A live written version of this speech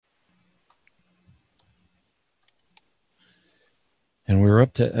And we're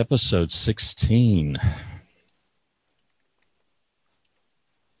up to episode 16.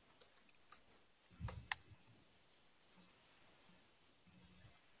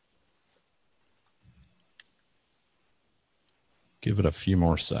 Give it a few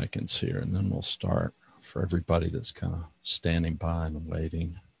more seconds here, and then we'll start for everybody that's kind of standing by and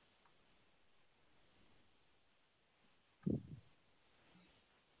waiting.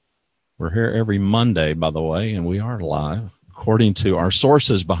 We're here every Monday, by the way, and we are live, according to our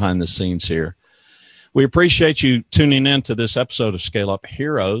sources behind the scenes here. We appreciate you tuning in to this episode of Scale Up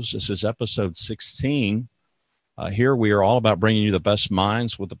Heroes. This is episode 16. Here we are all about bringing you the best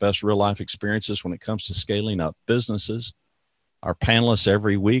minds with the best real-life experiences when it comes to scaling up businesses. Our panelists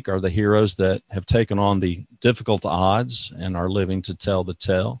every week are the heroes that have taken on the difficult odds and are living to tell the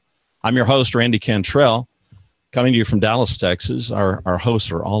tale. I'm your host, Randy Cantrell, coming to you from Dallas, Texas. Our hosts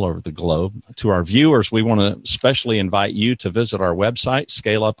are all over the globe. To our viewers, we want to especially invite you to visit our website,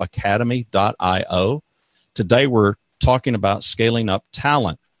 scaleupacademy.io. Today, we're talking about scaling up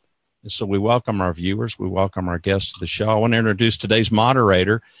talent. And so we welcome our viewers. We welcome our guests to the show. I want to introduce today's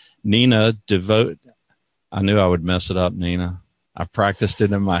moderator, Nina Devote. I knew I would mess it up, Nina. I've practiced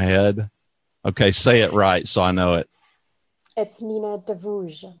it in my head. Okay, say it right so I know it. It's Nina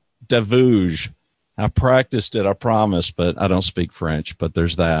Devouge. Devouge. I practiced it, I promise, but I don't speak French, but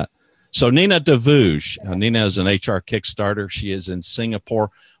there's that. So Nina Devouge. Nina is an HR Kickstarter. She is in Singapore.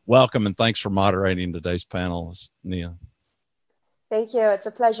 Welcome, and thanks for moderating today's panel, Nina. Thank you. It's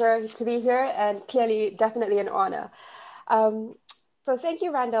a pleasure to be here, and clearly, definitely an honor. So thank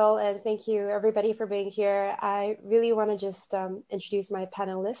you, Randall, and thank you, everybody, for being here. I really want to just introduce my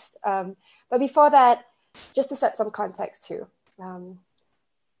panelists. But before that, just to set some context, too.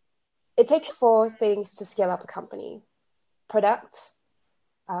 It takes 4 things to scale up a company: product,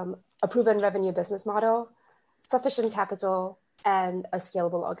 a proven revenue business model, sufficient capital, and a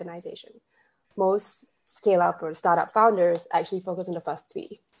scalable organization. Most scale-up or startup founders actually focus on the first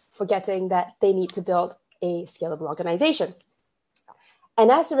 3, forgetting that they need to build a scalable organization. And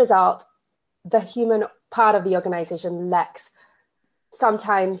as a result, the human part of the organization lacks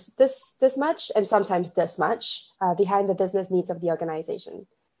sometimes this much and sometimes this much behind the business needs of the organization.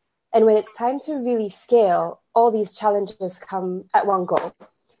 And when it's time to really scale, all these challenges come at one go.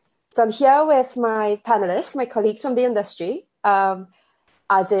 So I'm here with my panelists, my colleagues from the industry,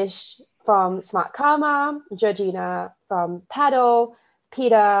 Azish from Smart Karma, Georgina from Paddle,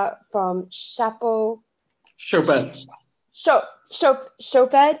 Peter from Shoped.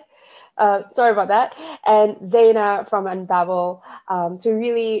 Sorry about that. And Zaina from Unbabble to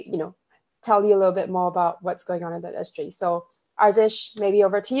really, tell you a little bit more about what's going on in the industry. So Arzish, maybe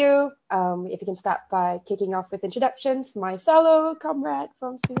over to you. If you can start by kicking off with introductions, my fellow comrade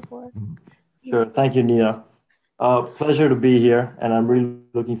from Singapore. Sure. Thank you, Nina. Pleasure to be here. And I'm really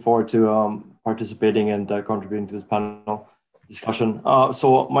looking forward to participating and contributing to this panel discussion.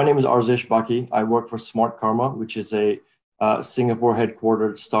 So my name is Arzish Baki. I work for Smart Karma, which is a Singapore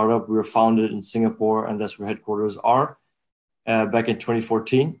headquartered startup. We were founded in Singapore, and that's where headquarters are, back in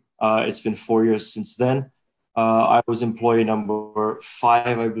 2014. It's been 4 years since then. I was employee number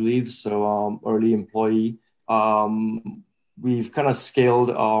 5, I believe, so early employee. We've kind of scaled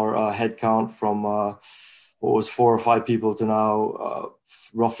our headcount from what was 4 or 5 people to now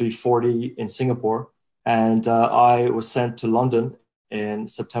roughly 40 in Singapore. And I was sent to London in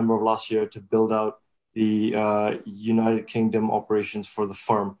September of last year to build out the United Kingdom operations for the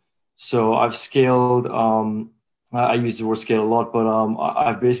firm. So I've scaled, I use the word scale a lot, but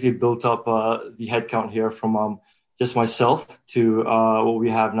I've basically built up the headcount here from just myself to what we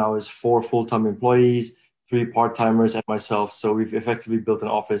have now is 4 full-time employees, 3 part-timers, and myself. So we've effectively built an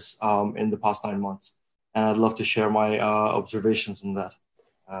office in the past 9 months. And I'd love to share my observations on that.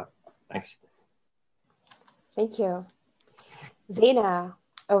 Thanks. Thank you. Zaina,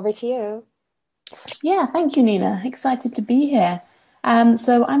 over to you. Yeah, thank you, Nina. Excited to be here.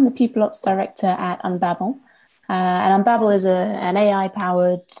 So I'm the People Ops Director at Unbabble. And Unbabble is an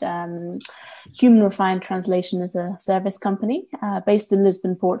AI-powered human refined translation as a service company based in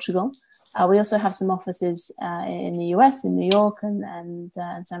Lisbon, Portugal. We also have some offices in the US, in New York and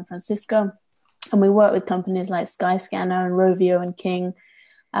San Francisco. And we work with companies like Skyscanner and Rovio and King.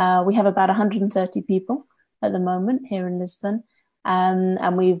 We have about 130 people at the moment here in Lisbon.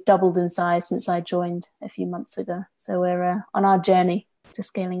 And we've doubled in size since I joined a few months ago. So we're on our journey to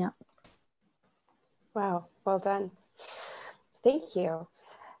scaling up. Wow, well done. Thank you.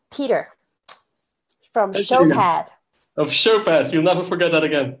 Peter from Showpad. Of Showpad, you'll never forget that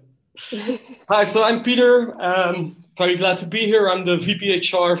again. Hi, so I'm Peter. Very glad to be here. I'm the VP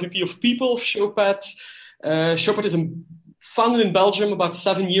HR, VP of People of Showpad. Showpad is a founded in Belgium about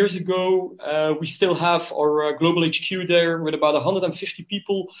 7 years ago. We still have our global HQ there with about 150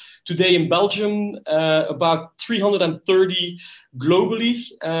 people today in Belgium, about 330 globally.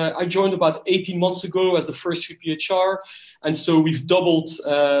 I joined about 18 months ago as the first VP HR. And so we've doubled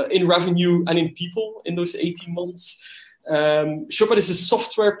in revenue and in people in those 18 months. Showpad is a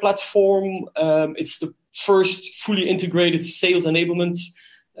software platform. It's the first fully integrated sales enablement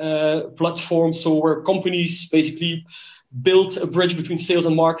platform. So where companies basically build a bridge between sales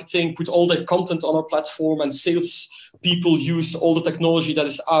and marketing, put all their content on our platform, and sales people use all the technology that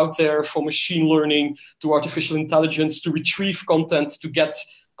is out there, from machine learning to artificial intelligence, to retrieve content, to get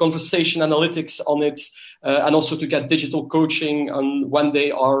conversation analytics on it, and also to get digital coaching on when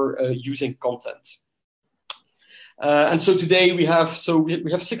they are using content. And so today we have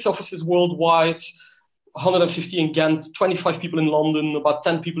 6 offices worldwide, 150 in Ghent, 25 people in London, about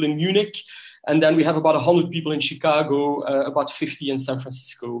 10 people in Munich. And then we have about 100 people in Chicago, about 50 in San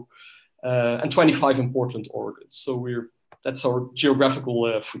Francisco, and 25 in Portland, Oregon. So that's our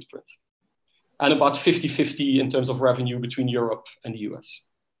geographical footprint. And about 50-50 in terms of revenue between Europe and the US.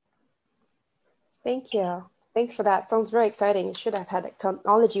 Thank you. Thanks for that. Sounds very exciting. I should have had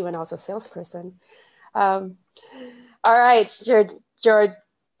technology when I was a salesperson. All right,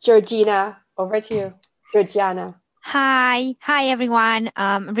 Georgina, over to you. Georgiana. Hi everyone.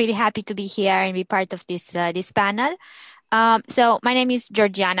 I'm really happy to be here and be part of this panel. So my name is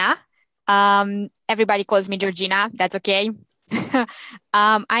Georgiana. Everybody calls me Georgina. That's okay.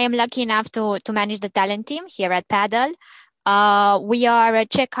 I am lucky enough to manage the talent team here at Paddle. We are a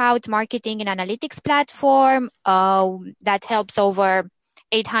checkout marketing and analytics platform that helps over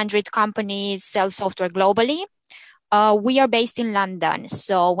 800 companies sell software globally. We are based in London.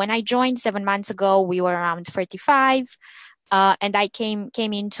 So when I joined 7 months ago, we were around 35. And I came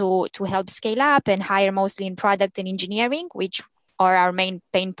in to help scale up and hire mostly in product and engineering, which are our main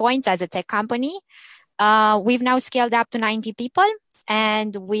pain points as a tech company. We've now scaled up to 90 people,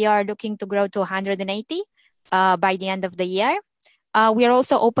 and we are looking to grow to 180 by the end of the year. We are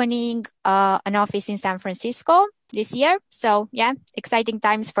also opening an office in San Francisco this year. So yeah, exciting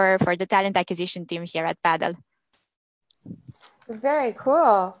times for the talent acquisition team here at Paddle. Very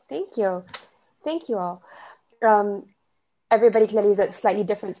cool. Thank you. Thank you all. Everybody clearly is at slightly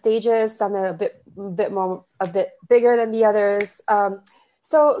different stages. Some are a bit bigger than the others.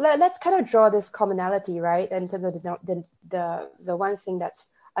 So let's kind of draw this commonality, right? In terms of the one thing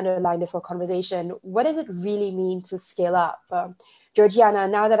that's underlying this whole conversation. What does it really mean to scale up? Georgiana,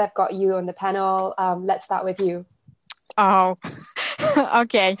 now that I've got you on the panel, let's start with you. Oh,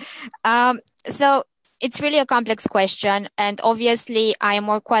 okay. So it's really a complex question, and obviously I am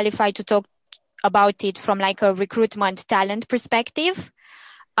more qualified to talk about it from like a recruitment talent perspective.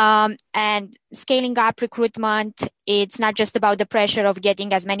 And scaling up recruitment, it's not just about the pressure of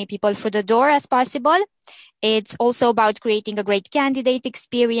getting as many people through the door as possible. It's also about creating a great candidate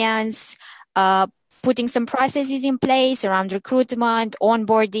experience, putting some processes in place around recruitment,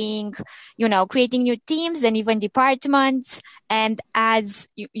 onboarding, creating new teams and even departments. And as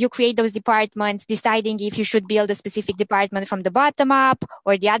you create those departments, deciding if you should build a specific department from the bottom up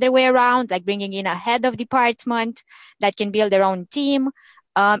or the other way around, like bringing in a head of department that can build their own team.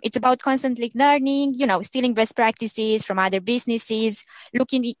 It's about constantly learning, stealing best practices from other businesses,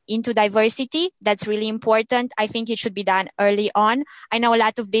 looking into diversity. That's really important. I think it should be done early on. I know a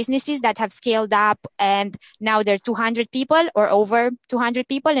lot of businesses that have scaled up and now they're 200 people or over 200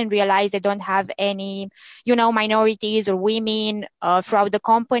 people and realize they don't have any, minorities or women throughout the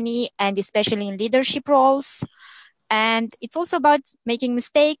company, and especially in leadership roles. And it's also about making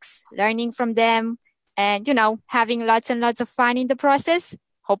mistakes, learning from them, and, having lots and lots of fun in the process,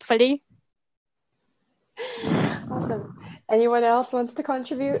 hopefully. Awesome. Anyone else wants to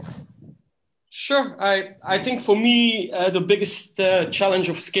contribute? Sure. I think for me, the biggest challenge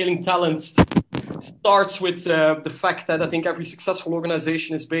of scaling talent starts with the fact that I think every successful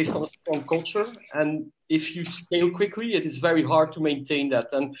organization is based on a strong culture. And if you scale quickly, it is very hard to maintain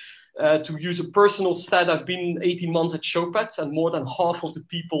that. And to use a personal stat, I've been 18 months at Showpad, and more than half of the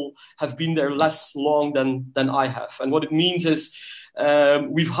people have been there less long than I have. And what it means is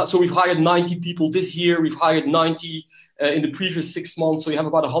we've hired 90 people this year. We've hired 90 in the previous 6 months. So we have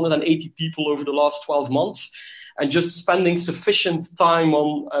about 180 people over the last 12 months. And just spending sufficient time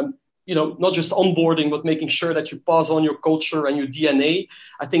on, not just onboarding, but making sure that you pass on your culture and your DNA,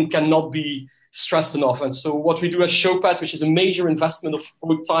 I think cannot be stressed enough. And so what we do as Showpad, which is a major investment of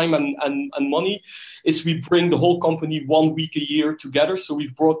both time and money, is we bring the whole company 1 week a year together. So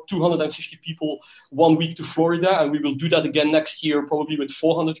we've brought 250 people 1 week to Florida, and we will do that again next year, probably with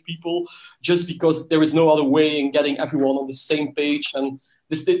 400 people, just because there is no other way in getting everyone on the same page. And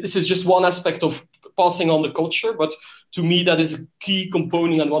this is just one aspect of passing on the culture, but to me, that is a key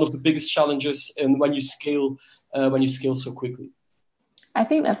component and one of the biggest challenges when you scale so quickly. I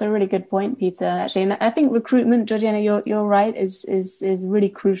think that's a really good point, Peter, actually. And I think recruitment, Georgiana, you're right, is really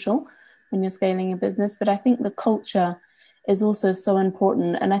crucial when you're scaling a business. But I think the culture is also so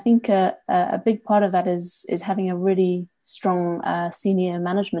important. And I think a big part of that is having a really strong senior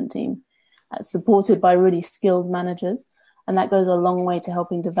management team supported by really skilled managers. And that goes a long way to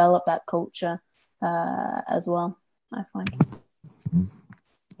helping develop that culture as well, I find.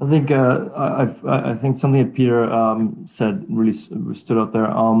 I think I think something that Peter said really stood out there.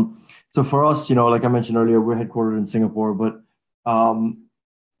 So for us, like I mentioned earlier, we're headquartered in Singapore, but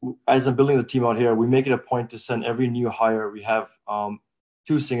as I'm building the team out here, we make it a point to send every new hire we have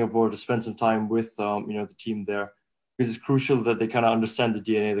to Singapore to spend some time with the team there, because it's crucial that they kind of understand the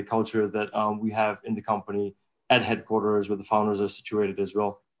DNA, the culture that we have in the company at headquarters, where the founders are situated as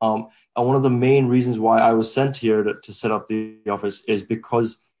well. And one of the main reasons why I was sent here to set up the office is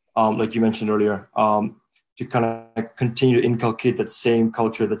because, like you mentioned earlier, to kind of continue to inculcate that same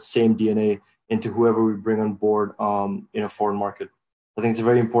culture, that same DNA into whoever we bring on board in a foreign market. I think it's a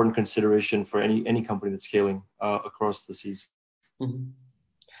very important consideration for any company that's scaling across the seas. Mm-hmm.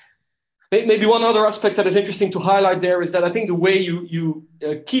 Maybe one other aspect that is interesting to highlight there is that I think the way you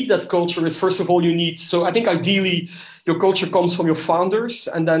keep that culture is, first of all, so I think ideally your culture comes from your founders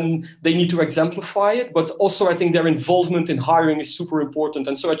and then they need to exemplify it. But also I think their involvement in hiring is super important.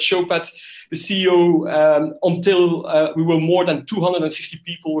 And so at Showpad, the CEO, until we were more than 250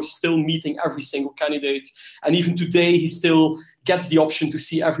 people, were still meeting every single candidate. And even today, he still gets the option to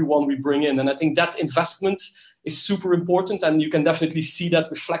see everyone we bring in. And I think that investment is super important, and you can definitely see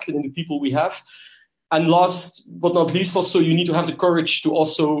that reflected in the people we have. And last but not least, also, you need to have the courage to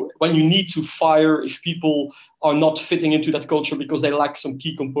also, when you need to fire if people are not fitting into that culture because they lack some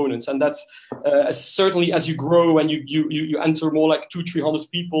key components. And that's certainly as you grow and you enter more like 200-300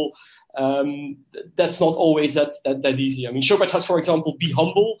 people, that's not always that easy. I mean, Showpad has, for example, be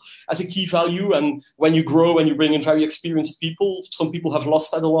humble as a key value. And when you grow and you bring in very experienced people, some people have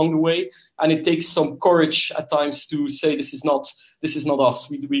lost that along the way. And it takes some courage at times to say, this is not us.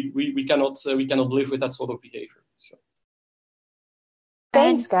 We cannot live with that sort of behavior. So.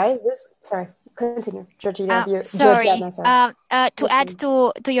 Thanks, guys. Sorry, continue, Georgina. Georgiana, to add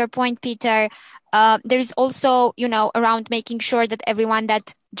to your point, Peter, there is also, around making sure that everyone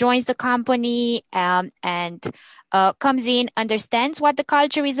that joins the company and comes in understands what the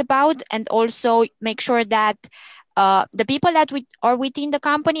culture is about, and also make sure that the people that are within the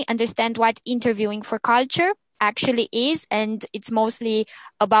company understand what interviewing for culture actually is. And it's mostly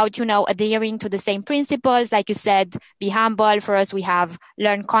about, adhering to the same principles. Like you said, be humble. For us, we have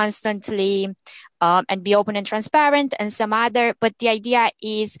learn constantly and be open and transparent, and some other. But the idea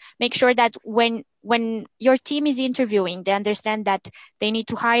is make sure that when your team is interviewing, they understand that they need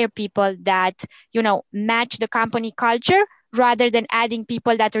to hire people that, match the company culture, rather than adding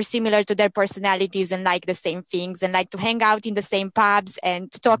people that are similar to their personalities and like the same things and like to hang out in the same pubs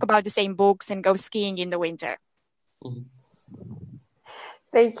and talk about the same books and go skiing in the winter.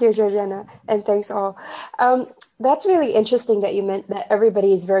 Thank you, Georgiana, and thanks all. That's really interesting that you meant that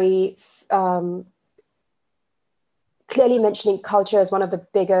everybody is very clearly mentioning culture as one of the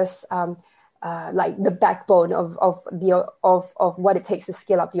biggest, like the backbone of what it takes to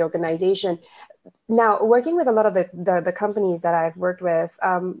scale up the organization. Now, working with a lot of the companies that I've worked with,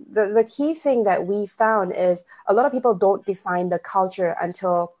 the key thing that we found is a lot of people don't define the culture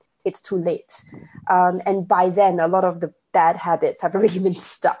until it's too late. And by then, a lot of the bad habits have already been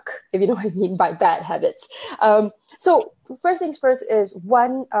stuck, if you know what I mean by bad habits. So first things first is,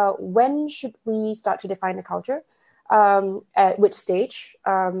 when should we start to define the culture? At which stage?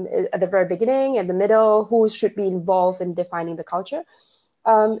 At the very beginning, in the middle? Who should be involved in defining the culture?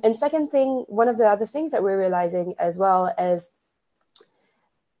 And second thing, one of the other things that we're realizing as well is,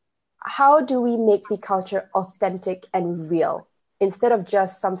 how do we make the culture authentic and real, instead of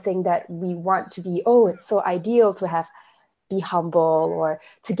just something that we want to be, it's so ideal to be humble or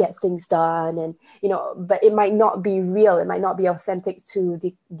to get things done, and but it might not be real, it might not be authentic to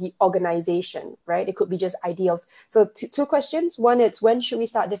the organization, right? It could be just ideal. So two questions. One, it's when should we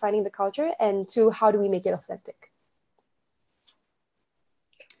start defining the culture, and two, how do we make it authentic?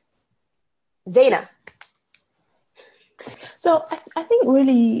 Zaina. So I think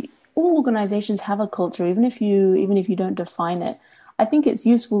really all organizations have a culture, even if you don't define it. I think it's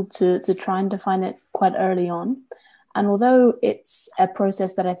useful to try and define it quite early on. And although it's a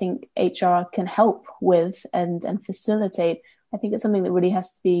process that I think HR can help with and facilitate, I think it's something that really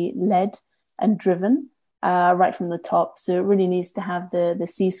has to be led and driven right from the top. So it really needs to have the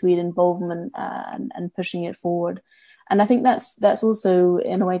C-suite involvement and pushing it forward. And I think that's also,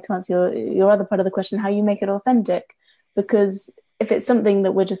 in a way, to answer your other part of the question, how you make it authentic. Because if it's something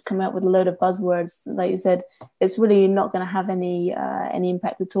that we're just coming up with a load of buzzwords, like you said, it's really not going to have any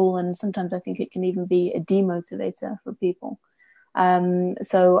impact at all. And sometimes I think it can even be a demotivator for people.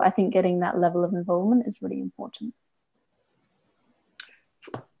 So I think getting that level of involvement is really important.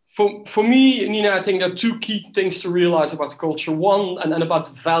 For me, Nina, I think there are two key things to realize about the culture. One, and about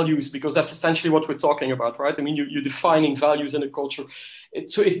values, because that's essentially what we're talking about, right? I mean, you're defining values in a culture.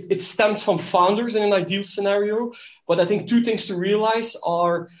 It stems from founders in an ideal scenario. But I think two things to realize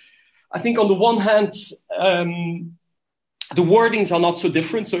are, I think on the one hand, the wordings are not so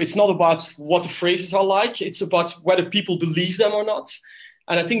different. So it's not about what the phrases are like. It's about whether people believe them or not.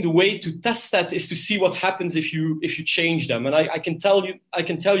 And I think the way to test that is to see what happens if you change them. And I can tell you at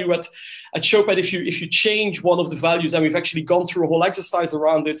Showpad, if you change one of the values, and we've actually gone through a whole exercise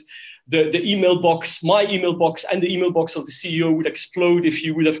around it, the email box, my email box, and the email box of the CEO would explode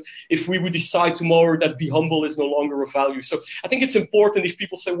if we would decide tomorrow that be humble is no longer a value. So I think it's important if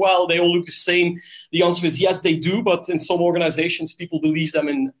people say, well, they all look the same. The answer is yes, they do, but in some organizations, people believe them,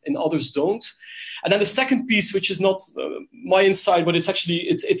 in others don't. And then the second piece, which is not my insight, but it's actually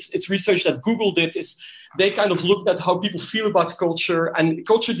it's research that Google did, is they kind of looked at how people feel about culture, and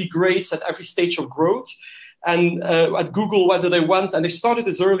culture degrades at every stage of growth. And at Google, whether they went, and they started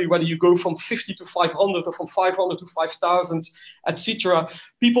as early, whether you go from 50 to 500 or from 500 to 5,000, etc.,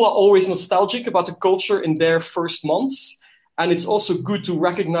 people are always nostalgic about the culture in their first months. And it's also good to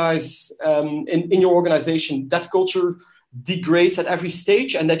recognize in your organization that culture degrades at every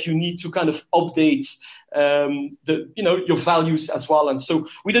stage, and that you need to kind of update your values as well. And so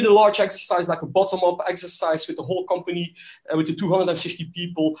we did a large exercise, like a bottom-up exercise with the whole company, with the 250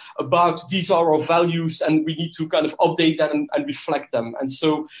 people, about these are our values, and we need to kind of update them and reflect them. And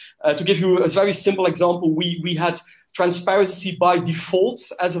so to give you a very simple example, we had transparency by default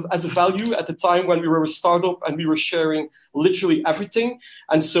as a value at the time when we were a startup, and we were sharing literally everything.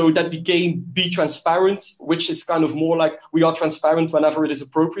 And so that became be transparent, which is kind of more like we are transparent whenever it is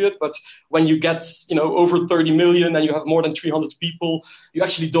appropriate. But when you get over 30 million and you have more than 300 people, you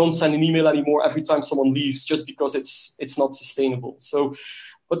actually don't send an email anymore every time someone leaves, just because it's not sustainable. So,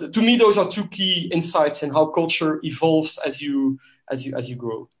 but to me, those are two key insights in how culture evolves as you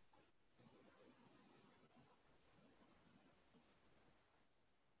grow.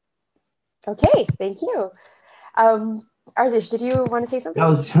 Okay, thank you. Arzish, did you want to say something? I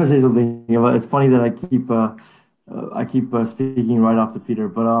was just going to say something. It's funny that I keep speaking right after Peter,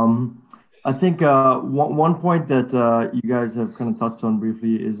 but I think one point that you guys have kind of touched on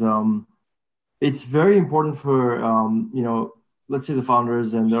briefly is it's very important for let's say the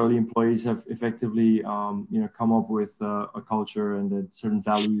founders and the early employees have effectively come up with a culture and certain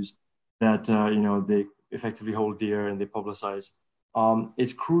values that they effectively hold dear and they publicize.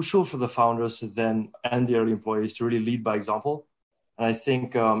 It's crucial for the founders to then, and the early employees, to really lead by example. And I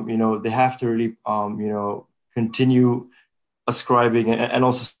think, they have to really, continue ascribing and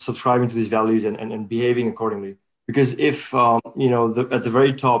also subscribing to these values and behaving accordingly. Because if, at the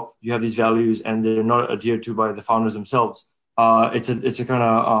very top, you have these values and they're not adhered to by the founders themselves, it's a kind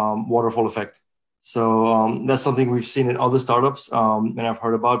of waterfall effect. So that's something we've seen in other startups and I've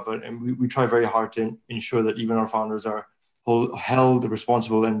heard about, but we try very hard to ensure that even our founders are held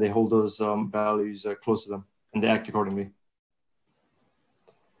responsible and they hold those values close to them and they act accordingly.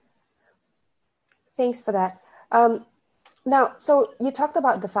 Thanks for that. Now, so you talked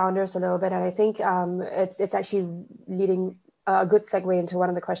about the founders a little bit, and I think it's actually leading a good segue into one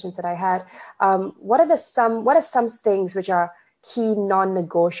of the questions that I had. What are some things which are key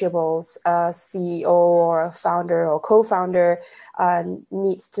non-negotiables a CEO or a founder or co-founder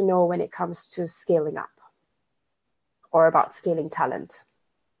needs to know when it comes to scaling up or about scaling talent?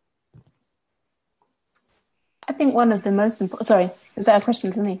 I think one of the most important... Sorry, is that a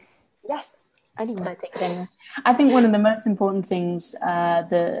question for me? Yes, anyone. I take it anyway. I think one of the most important things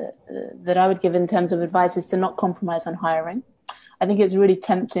that I would give in terms of advice is to not compromise on hiring. I think it's really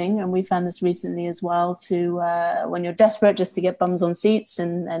tempting, and we found this recently as well, to when you're desperate just to get bums on seats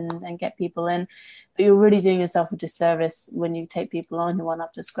and get people in, but you're really doing yourself a disservice when you take people on who aren't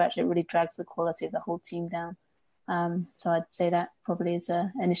up to scratch. It really drags the quality of the whole team down. So I'd say that probably is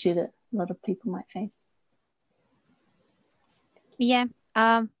an issue that a lot of people might face. Yeah,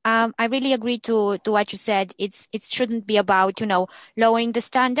 I really agree to what you said. It shouldn't be about, lowering the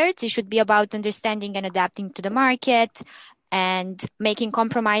standards. It should be about understanding and adapting to the market and making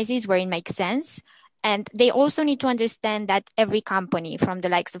compromises where it makes sense. And they also need to understand that every company, from the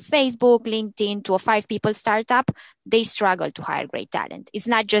likes of Facebook, LinkedIn, to a 5-people startup, they struggle to hire great talent. It's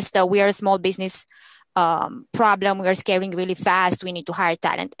not just we are a small business problem. We are scaling really fast. We need to hire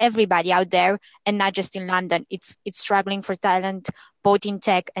talent. Everybody out there, and not just in London, it's struggling for talent, both in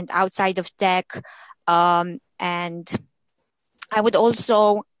tech and outside of tech. And I would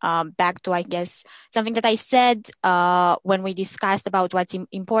also back to, I guess, something that I said when we discussed about what's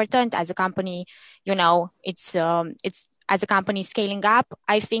important as a company. It's as a company scaling up.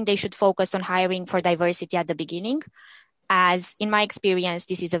 I think they should focus on hiring for diversity at the beginning, as in my experience,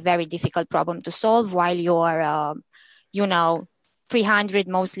 this is a very difficult problem to solve while you're, 300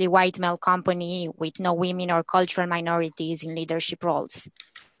 mostly white male company with no women or cultural minorities in leadership roles.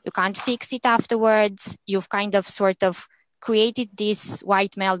 You can't fix it afterwards. You've kind of sort of created this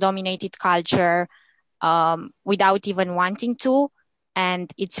white male dominated culture without even wanting to.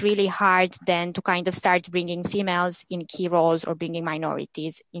 And it's really hard then to kind of start bringing females in key roles or bringing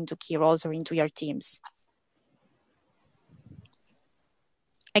minorities into key roles or into your teams.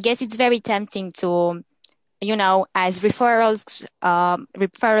 I guess it's very tempting to, as referrals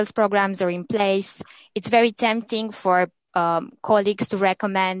programs are in place, it's very tempting for colleagues to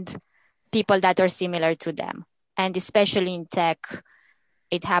recommend people that are similar to them. And especially in tech,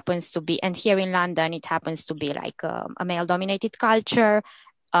 it happens to be, and here in London, it happens to be like a male-dominated culture.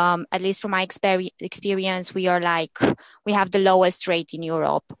 At least from my experience, we have the lowest rate in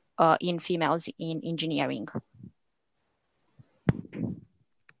Europe in females in engineering.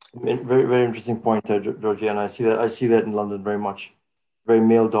 Very, very interesting point there, Georgie, and I see that in London very much. Very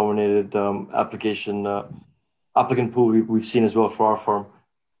male-dominated applicant pool we've seen as well for our firm.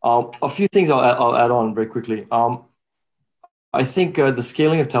 A few things I'll add on very quickly. I think the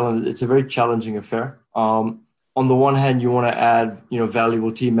scaling of talent, it's a very challenging affair. On the one hand, you want to add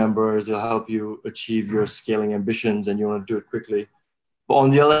valuable team members. They'll help you achieve your scaling ambitions, and you want to do it quickly. But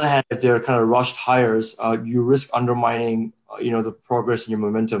on the other hand, if they're kind of rushed hires, you risk undermining the progress and your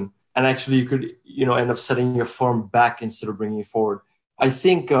momentum, and actually you could end up setting your firm back instead of bringing it forward. I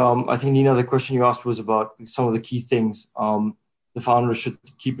think Nina, the question you asked was about some of the key things the founders should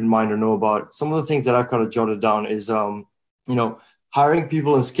keep in mind or know about. Some of the things that I've kind of jotted down is hiring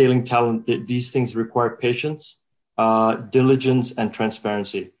people and scaling talent. These things require patience, diligence, and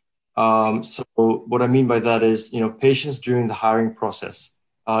transparency. So what I mean by that is patience during the hiring process.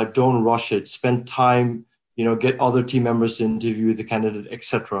 Don't rush it. Spend time. Get other team members to interview the candidate,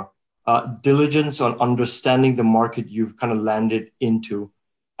 etc. Diligence on understanding the market you've kind of landed into,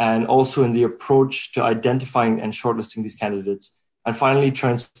 and also in the approach to identifying and shortlisting these candidates. And finally,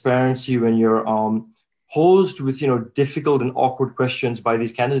 transparency when you're posed with difficult and awkward questions by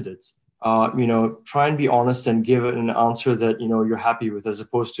these candidates. Try and be honest and give an answer that you're happy with, as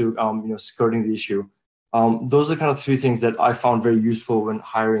opposed to skirting the issue. Those are kind of three things that I found very useful when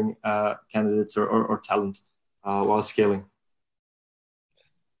hiring candidates or talent while scaling.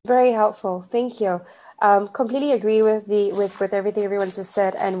 Very helpful. Thank you. Completely agree with everything everyone's just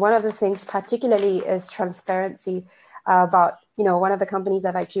said. And one of the things particularly is transparency about, one of the companies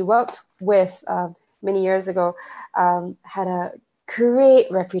I've actually worked with many years ago had a great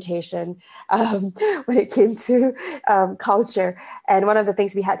reputation when it came to culture. And one of the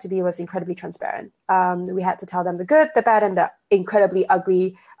things we had to be was incredibly transparent. We had to tell them the good, the bad, and the incredibly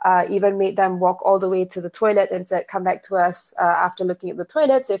ugly, even made them walk all the way to the toilet and said, come back to us after looking at the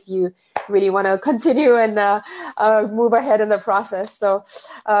toilets if you really want to continue and move ahead in the process. So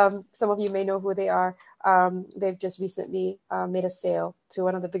some of you may know who they are. They've just recently made a sale to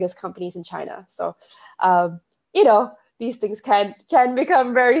one of the biggest companies in China. So, these things can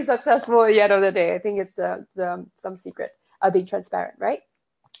become very successful at the end of the day. I think it's some secret of being transparent, right?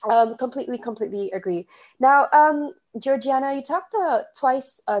 Completely agree. Now, Georgiana, you talked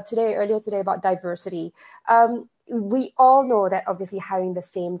twice earlier today about diversity. We all know that obviously hiring the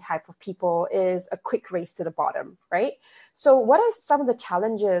same type of people is a quick race to the bottom, right? So what are some of the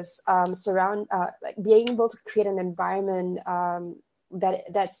challenges surround being able to create an environment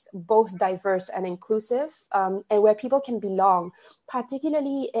that's both diverse and inclusive, and where people can belong,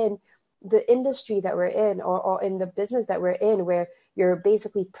 particularly in the industry that we're in, or in the business that we're in, where you're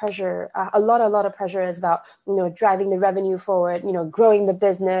basically pressure, a lot of pressure is about, driving the revenue forward, growing the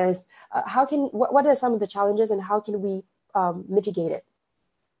business. What are some of the challenges, and how can we mitigate it?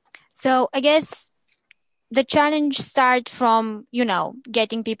 So I guess the challenge starts from,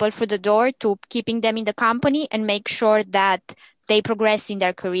 getting people through the door to keeping them in the company and make sure that they progress in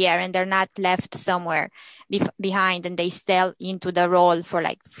their career and they're not left somewhere behind and they stay into the role for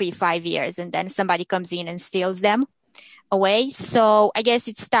like 3-5 years and then somebody comes in and steals them away. So I guess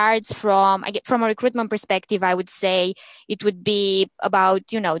it starts from a recruitment perspective. I would say it would be about,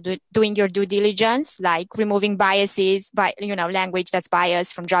 doing your due diligence, like removing biases by, language that's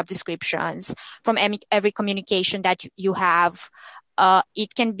biased from job descriptions, from every communication that you have.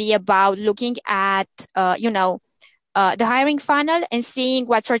 It can be about looking at, the hiring funnel and seeing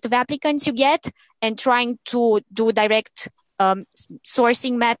what sort of applicants you get and trying to do direct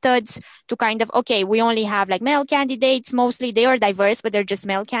sourcing methods to kind of, okay, we only have like male candidates. Mostly they are diverse, but they're just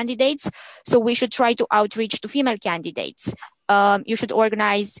male candidates. So we should try to outreach to female candidates.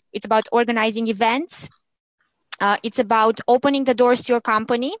 It's about organizing events. It's about opening the doors to your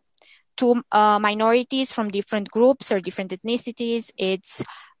company to minorities from different groups or different ethnicities. It's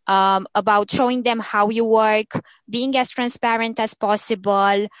about showing them how you work, being as transparent as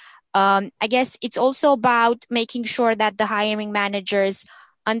possible. I guess it's also about making sure that the hiring managers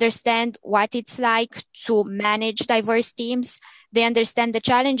understand what it's like to manage diverse teams. They understand the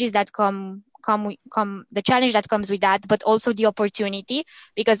challenges that the challenge that comes with that, but also the opportunity,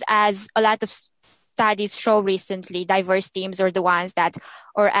 because as a lot of studies show recently, diverse teams are the ones that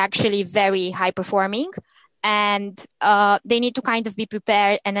are actually very high performing. And they need to kind of be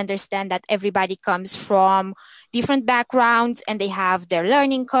prepared and understand that everybody comes from different backgrounds and they have their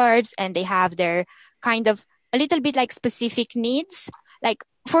learning curves and they have their kind of a little bit like specific needs. Like,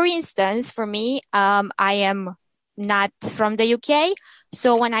 for instance, for me, I am not from the UK.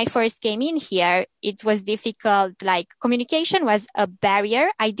 So when I first came in here, it was difficult. Like, communication was a barrier.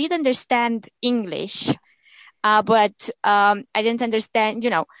 I did understand English, but I didn't understand,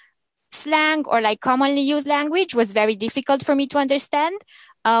 slang or like commonly used language was very difficult for me to understand.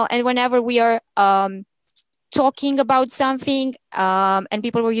 And whenever we are talking about something and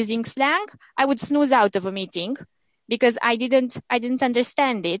people were using slang, I would snooze out of a meeting because I didn't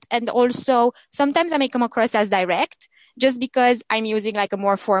understand it. And also sometimes I may come across as direct just because I'm using like a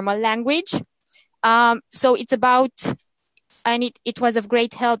more formal language. So it's about, and it was of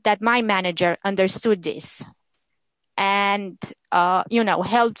great help that my manager understood this and,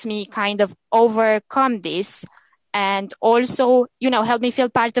 helped me kind of overcome this and also, helped me feel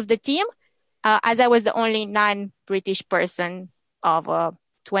part of the team as I was the only non-British person of a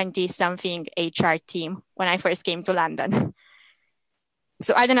 20-something HR team when I first came to London.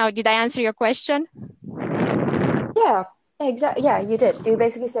 So I don't know, did I answer your question? Yeah. Exactly. Yeah, you did. You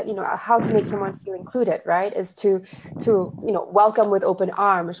basically said, how to make someone feel included, right? Is to welcome with open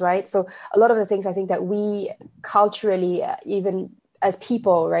arms, right? So a lot of the things I think that we culturally, even as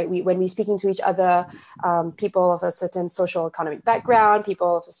people, right, when we're speaking to each other, people of a certain social economic background,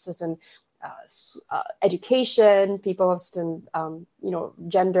 people of a certain education, people of certain,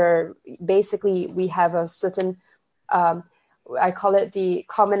 gender, basically we have a certain I call it the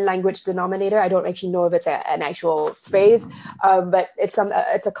common language denominator. I don't actually know if it's an actual phrase, but it's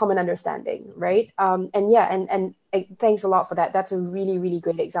a common understanding, right? And thanks a lot for that. That's a really, really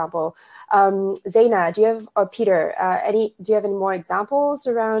great example. Zaina, do you have, or Peter, do you have any more examples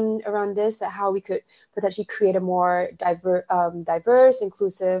around this, how we could potentially create a more diverse,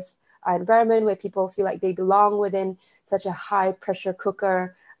 inclusive environment where people feel like they belong within such a high pressure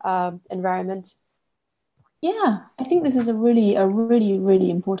cooker environment? Yeah, I think this is a really, really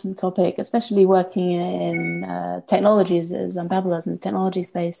important topic, especially working in technologies, as Unbabble does in the technology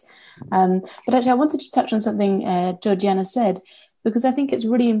space. But actually, I wanted to touch on something Georgiana said, because I think it's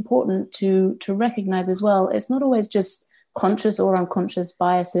really important to recognize as well, it's not always just conscious or unconscious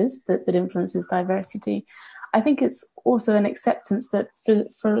biases that influences diversity. I think it's also an acceptance that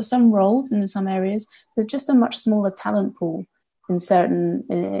for some roles and in some areas, there's just a much smaller talent pool in certain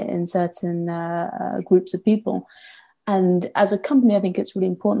groups of people. And as a company, I think it's really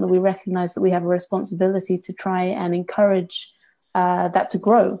important that we recognize that we have a responsibility to try and encourage that to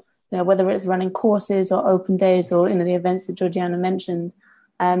grow, whether it's running courses or open days or the events that Georgiana mentioned.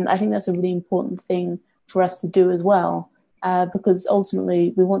 I think that's a really important thing for us to do as well, because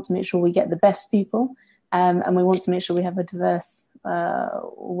ultimately we want to make sure we get the best people, and we want to make sure we have a diverse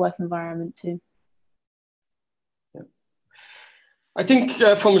work environment too. I think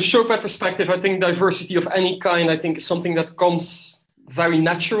from a Showpad perspective, I think diversity of any kind, I think is something that comes very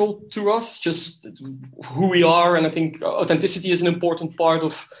natural to us, just who we are. And I think authenticity is an important part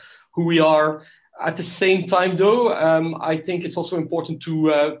of who we are. At the same time, though, I think it's also important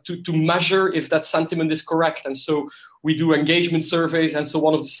to measure if that sentiment is correct. And so we do engagement surveys, and so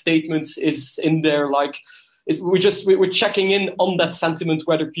one of the statements is in there we're checking in on that sentiment,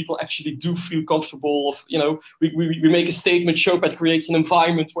 whether people actually do feel comfortable. We make a statement, Showpad creates an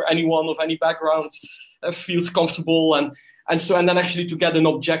environment where anyone of any background feels comfortable, and then actually to get an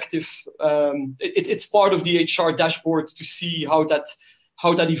objective. It's part of the HR dashboard to see how that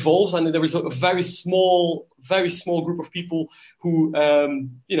evolves, and there is a very small group of people who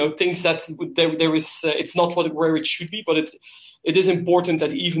thinks that there is it's not where it should be, but it is important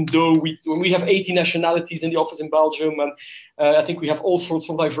that even though we have 80 nationalities in the office in Belgium, and I think we have all sorts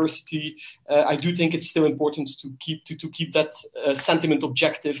of diversity, I do think it's still important to keep that sentiment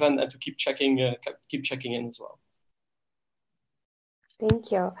objective and to keep checking in as well.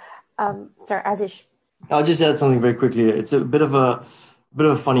 Thank you. Sorry, Azish. I'll just add something very quickly. It's a bit of a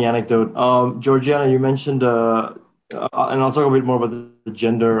funny anecdote. Georgiana, you mentioned, and I'll talk a bit more about the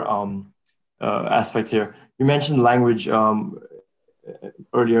gender aspect here. You mentioned language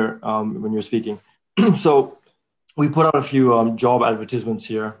earlier when you were speaking. So we put out a few job advertisements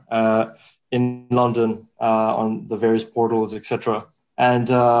here in London on the various portals, etc. And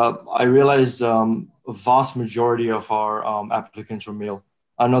I realized a vast majority of our applicants were male.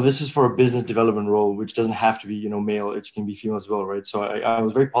 I know this is for a business development role, which doesn't have to be, male. It can be female as well, right? So I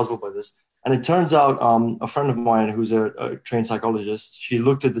was very puzzled by this. And it turns out a friend of mine who's a trained psychologist, she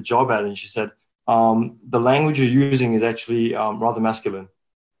looked at the job ad and she said, the language you're using is actually rather masculine.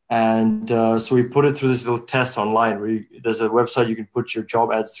 And so we put it through this little test online where there's a website you can put your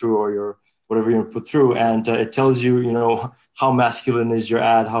job ads through or your whatever you want to put through. And it tells you, how masculine is your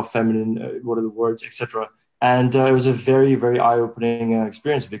ad, how feminine, what are the words, etc. And it was a very, very eye-opening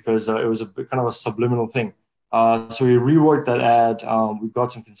experience because it was a kind of a subliminal thing. So we reworked that ad. We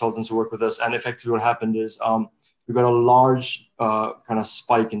got some consultants who work with us. And effectively what happened is we got a large kind of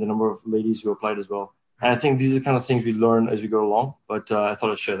spike in the number of ladies who applied as well. And I think these are the kind of things we learn as we go along. But I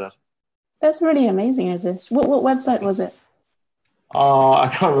thought I'd share that. That's really amazing, Azish. What website was it? I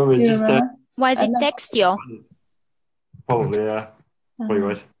can't remember. Was it Textio? Probably, yeah. Probably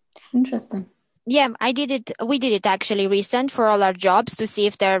right. Interesting. Yeah, we did it actually recent for all our jobs to see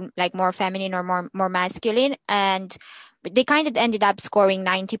if they're like more feminine or more masculine, and they kind of ended up scoring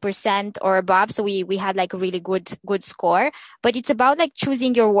 90% or above. So we had like a really good score, but it's about like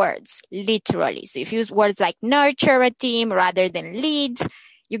choosing your words literally. So if you use words like nurture a team rather than lead,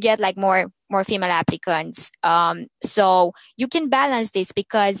 you get like more female applicants. So you can balance this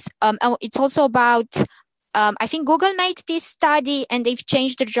because it's also about I think Google made this study and they've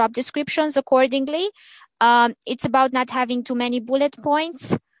changed the job descriptions accordingly. It's about not having too many bullet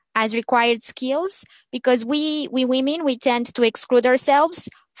points as required skills, because we women, we tend to exclude ourselves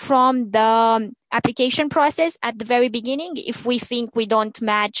from the application process at the very beginning if we think we don't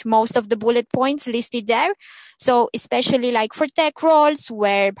match most of the bullet points listed there. So especially like for tech roles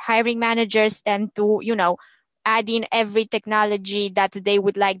where hiring managers tend to, add in every technology that they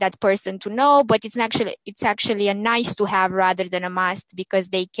would like that person to know, but it's actually a nice to have rather than a must, because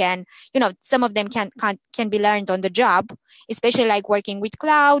they can, some of them can be learned on the job, especially like working with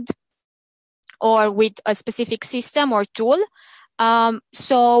cloud or with a specific system or tool.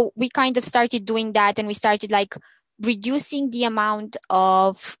 So we kind of started doing that, and we started like reducing the amount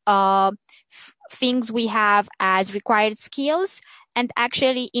of things we have as required skills and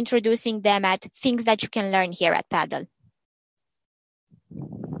actually introducing them at things that you can learn here at Paddle.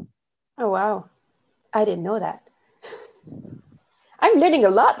 Oh, wow. I didn't know that. I'm learning a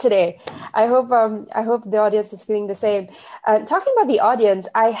lot today. I hope the audience is feeling the same. Talking about the audience,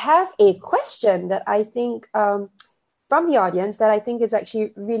 I have a question that I think from the audience that I think is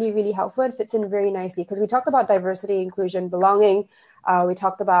actually really, really helpful and fits in very nicely, because we talked about diversity, inclusion, belonging. We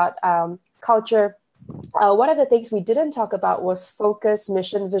talked about culture. One of the things we didn't talk about was focus,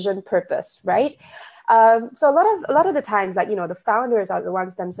 mission, vision, purpose, right? So a lot of the times, like, the founders are the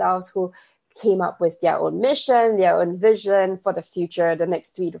ones themselves who came up with their own mission, their own vision for the future, the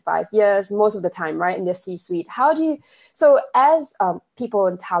next 3 to 5 years, most of the time, right, in their C-suite. So as people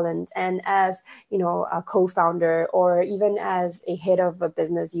in talent and as, a co-founder or even as a head of a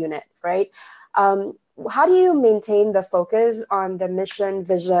business unit, right? How do you maintain the focus on the mission,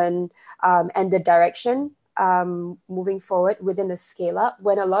 vision, and the direction moving forward within a scale up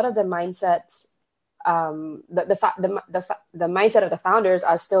when a lot of the mindsets, the mindset of the founders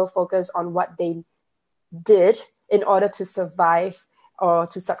are still focused on what they did in order to survive or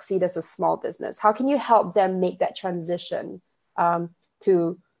to succeed as a small business? How can you help them make that transition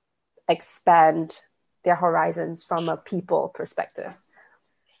to expand their horizons from a people perspective?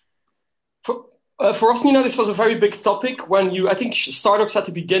 For us, Nina, this was a very big topic. I think startups at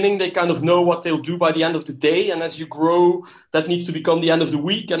the beginning, they kind of know what they'll do by the end of the day. And as you grow, that needs to become the end of the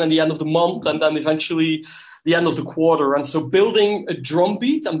week and then the end of the month and then eventually the end of the quarter. And so building a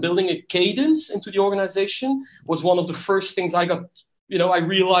drumbeat and building a cadence into the organization was one of the first things I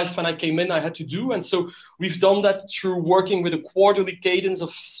realized when I came in I had to do. And so we've done that through working with a quarterly cadence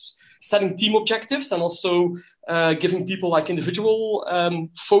of setting team objectives and also giving people like individual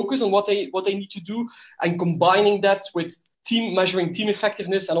focus on what they need to do and combining that with measuring team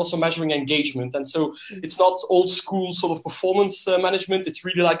effectiveness and also measuring engagement. And so it's not old school sort of performance management. It's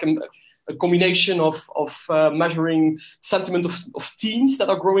really like a combination of measuring sentiment of teams that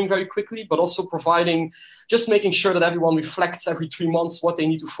are growing very quickly, but also just making sure that everyone reflects every 3 months what they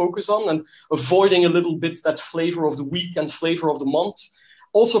need to focus on and avoiding a little bit that flavor of the week and flavor of the month.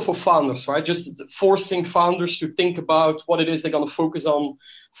 Also for founders, right? Just forcing founders to think about what it is they're going to focus on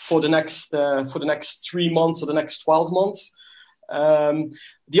for the next 3 months or the next 12 months.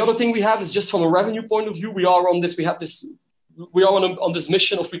 The other thing we have is just from a revenue point of view, we are on this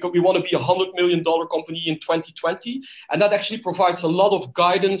mission of we want to be $100 million company in 2020, and that actually provides a lot of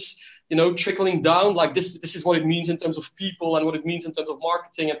guidance, trickling down, like this is what it means in terms of people and what it means in terms of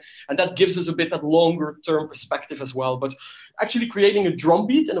marketing, and that gives us a bit that longer term perspective as well. But actually creating a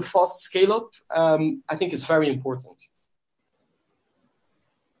drumbeat and a fast scale up, I think is very important.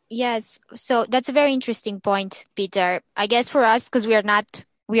 Yes, so that's a very interesting point, Peter. I guess for us, because we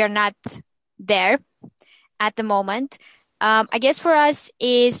are not there at the moment. I guess for us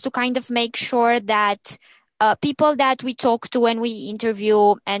is to kind of make sure that people that we talk to when we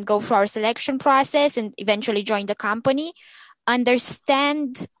interview and go through our selection process and eventually join the company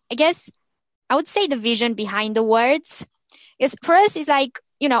understand, I guess, I would say the vision behind the words. Yes, for us, it's like,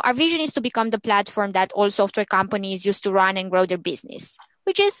 our vision is to become the platform that all software companies use to run and grow their business,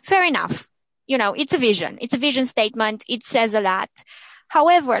 which is fair enough. It's a vision. It's a vision statement. It says a lot.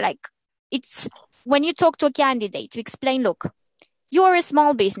 However, it's when you talk to a candidate to explain, look, you're a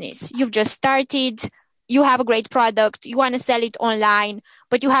small business. You've just started. You have a great product. You want to sell it online,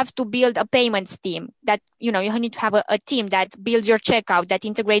 but you have to build a payments team that, you need to have a team that builds your checkout, that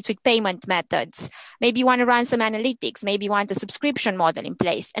integrates with payment methods. Maybe you want to run some analytics. Maybe you want a subscription model in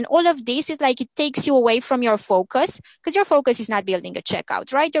place. And all of this is like, it takes you away from your focus, because your focus is not building a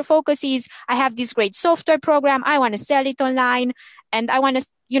checkout, right? Your focus is, I have this great software program. I want to sell it online and I want to,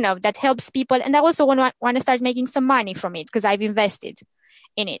 that helps people. And I also want to start making some money from it because I've invested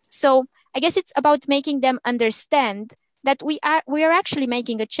in it. So I guess it's about making them understand that we are actually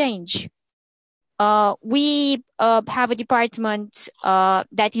making a change. We have a department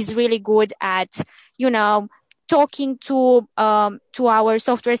that is really good at, talking to our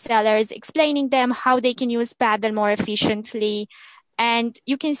software sellers, explaining them how they can use Paddle more efficiently. And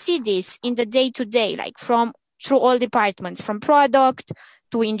you can see this in the day-to-day, through all departments, from product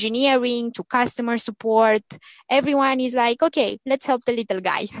to engineering to customer support. Everyone is like, okay, let's help the little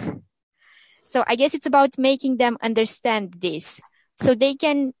guy. So I guess it's about making them understand this so they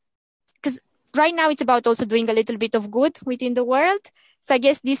can, because right now it's about also doing a little bit of good within the world. So I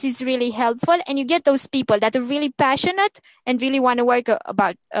guess this is really helpful. And you get those people that are really passionate and really want to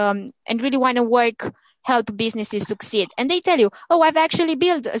work help businesses succeed. And they tell you, oh, I've actually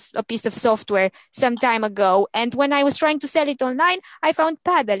built a piece of software some time ago. And when I was trying to sell it online, I found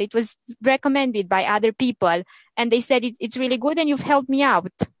Paddle. It was recommended by other people. And they said, it's really good and you've helped me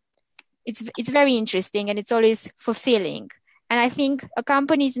out. It's very interesting and it's always fulfilling. And I think a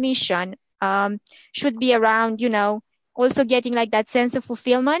company's mission should be around, also getting that sense of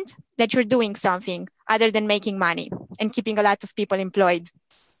fulfillment that you're doing something other than making money and keeping a lot of people employed.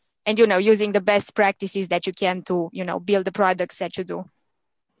 And, using the best practices that you can to, build the products that you do.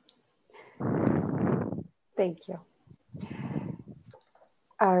 Thank you.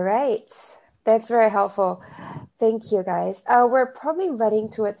 All right. That's very helpful. Thank you, guys. We're probably running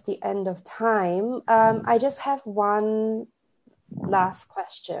towards the end of time. I just have one last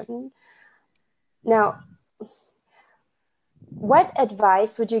question. Now, what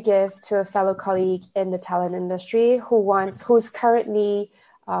advice would you give to a fellow colleague in the talent industry who's currently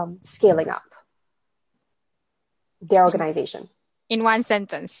scaling up their organization? In one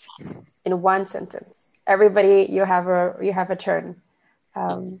sentence. In one sentence. Everybody, you have a turn.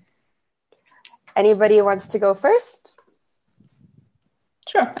 Anybody wants to go first?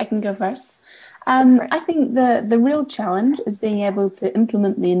 Sure, I can go first. I think the real challenge is being able to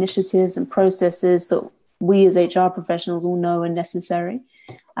implement the initiatives and processes that we as HR professionals all know are necessary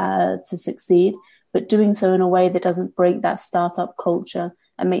to succeed, but doing so in a way that doesn't break that startup culture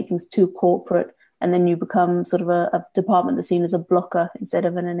and make things too corporate, and then you become sort of a department that's seen as a blocker instead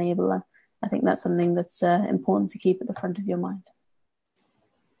of an enabler. I think that's something that's important to keep at the front of your mind.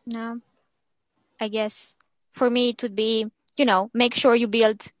 No, I guess for me it would be, make sure you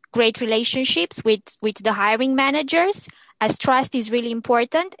build great relationships with the hiring managers, as trust is really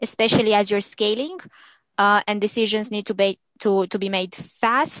important, especially as you're scaling, and decisions need to be made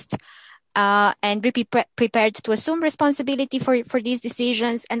fast, and be prepared to assume responsibility for these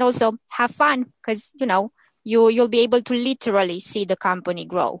decisions, and also have fun, because you'll be able to literally see the company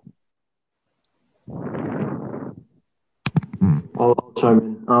grow. I'll chime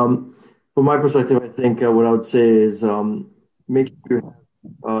in. From my perspective, I think what I would say is make sure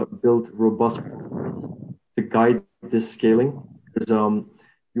you have built robust processes to guide this scaling, because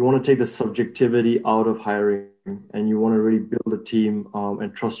you want to take the subjectivity out of hiring, and you want to really build a team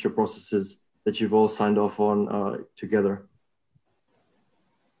and trust your processes that you've all signed off on together.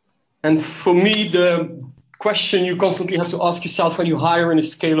 And for me, the question you constantly have to ask yourself when you hire in a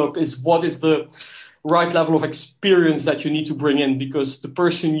scale-up is, what is the right level of experience that you need to bring in? Because the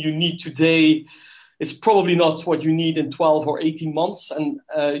person you need today is probably not what you need in 12 or 18 months. And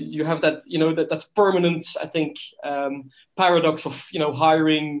you have that, that permanent, I think, paradox of,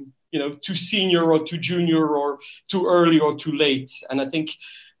 hiring, too senior or too junior, or too early or too late. And I think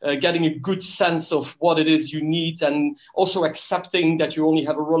getting a good sense of what it is you need, and also accepting that you only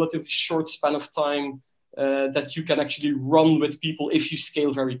have a relatively short span of time that you can actually run with people if you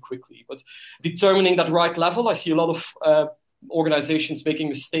scale very quickly. But determining that right level, I see a lot of organizations making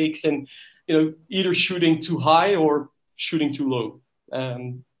mistakes in, either shooting too high or shooting too low.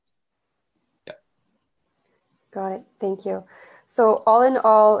 Yeah. Got it. Thank you. So all in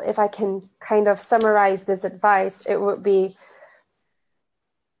all, if I can kind of summarize this advice, it would be,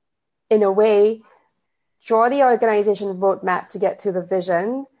 in a way, draw the organization roadmap to get to the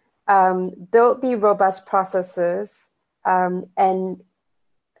vision, build the robust processes, and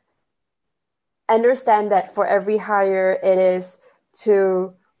understand that for every hire, it is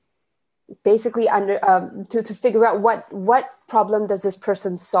to basically to figure out what problem does this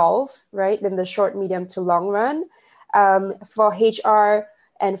person solve, right, in the short, medium to long run. For HR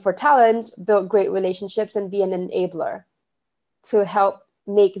and for talent, build great relationships and be an enabler to help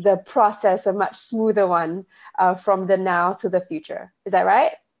make the process a much smoother one from the now to the future. Is that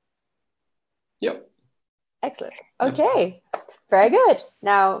right? Yep. Excellent. Okay. Very good.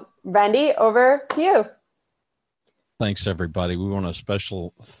 Now, Randy, over to you. Thanks, everybody. We want a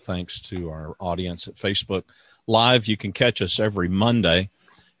special thanks to our audience at Facebook Live. You can catch us every Monday.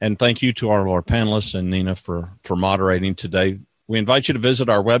 And thank you to our panelists and Nina for moderating today. We invite you to visit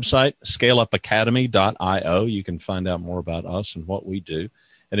our website, scaleupacademy.io. You can find out more about us and what we do.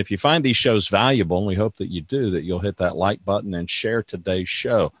 And if you find these shows valuable, and we hope that you do, that you'll hit that like button and share today's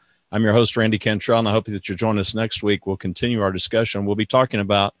show. I'm your host, Randy Cantrell, and I hope that you'll join us next week. We'll continue our discussion. We'll be talking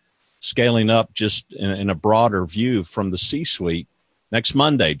about scaling up just in a broader view from the C-suite next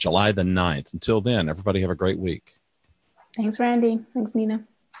Monday, July the 9th. Until then, everybody have a great week. Thanks, Randy. Thanks, Nina.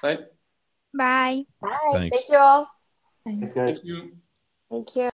 Bye. Bye. Bye. Thanks. Thank you all. Thanks, guys. Thank you. Thank you.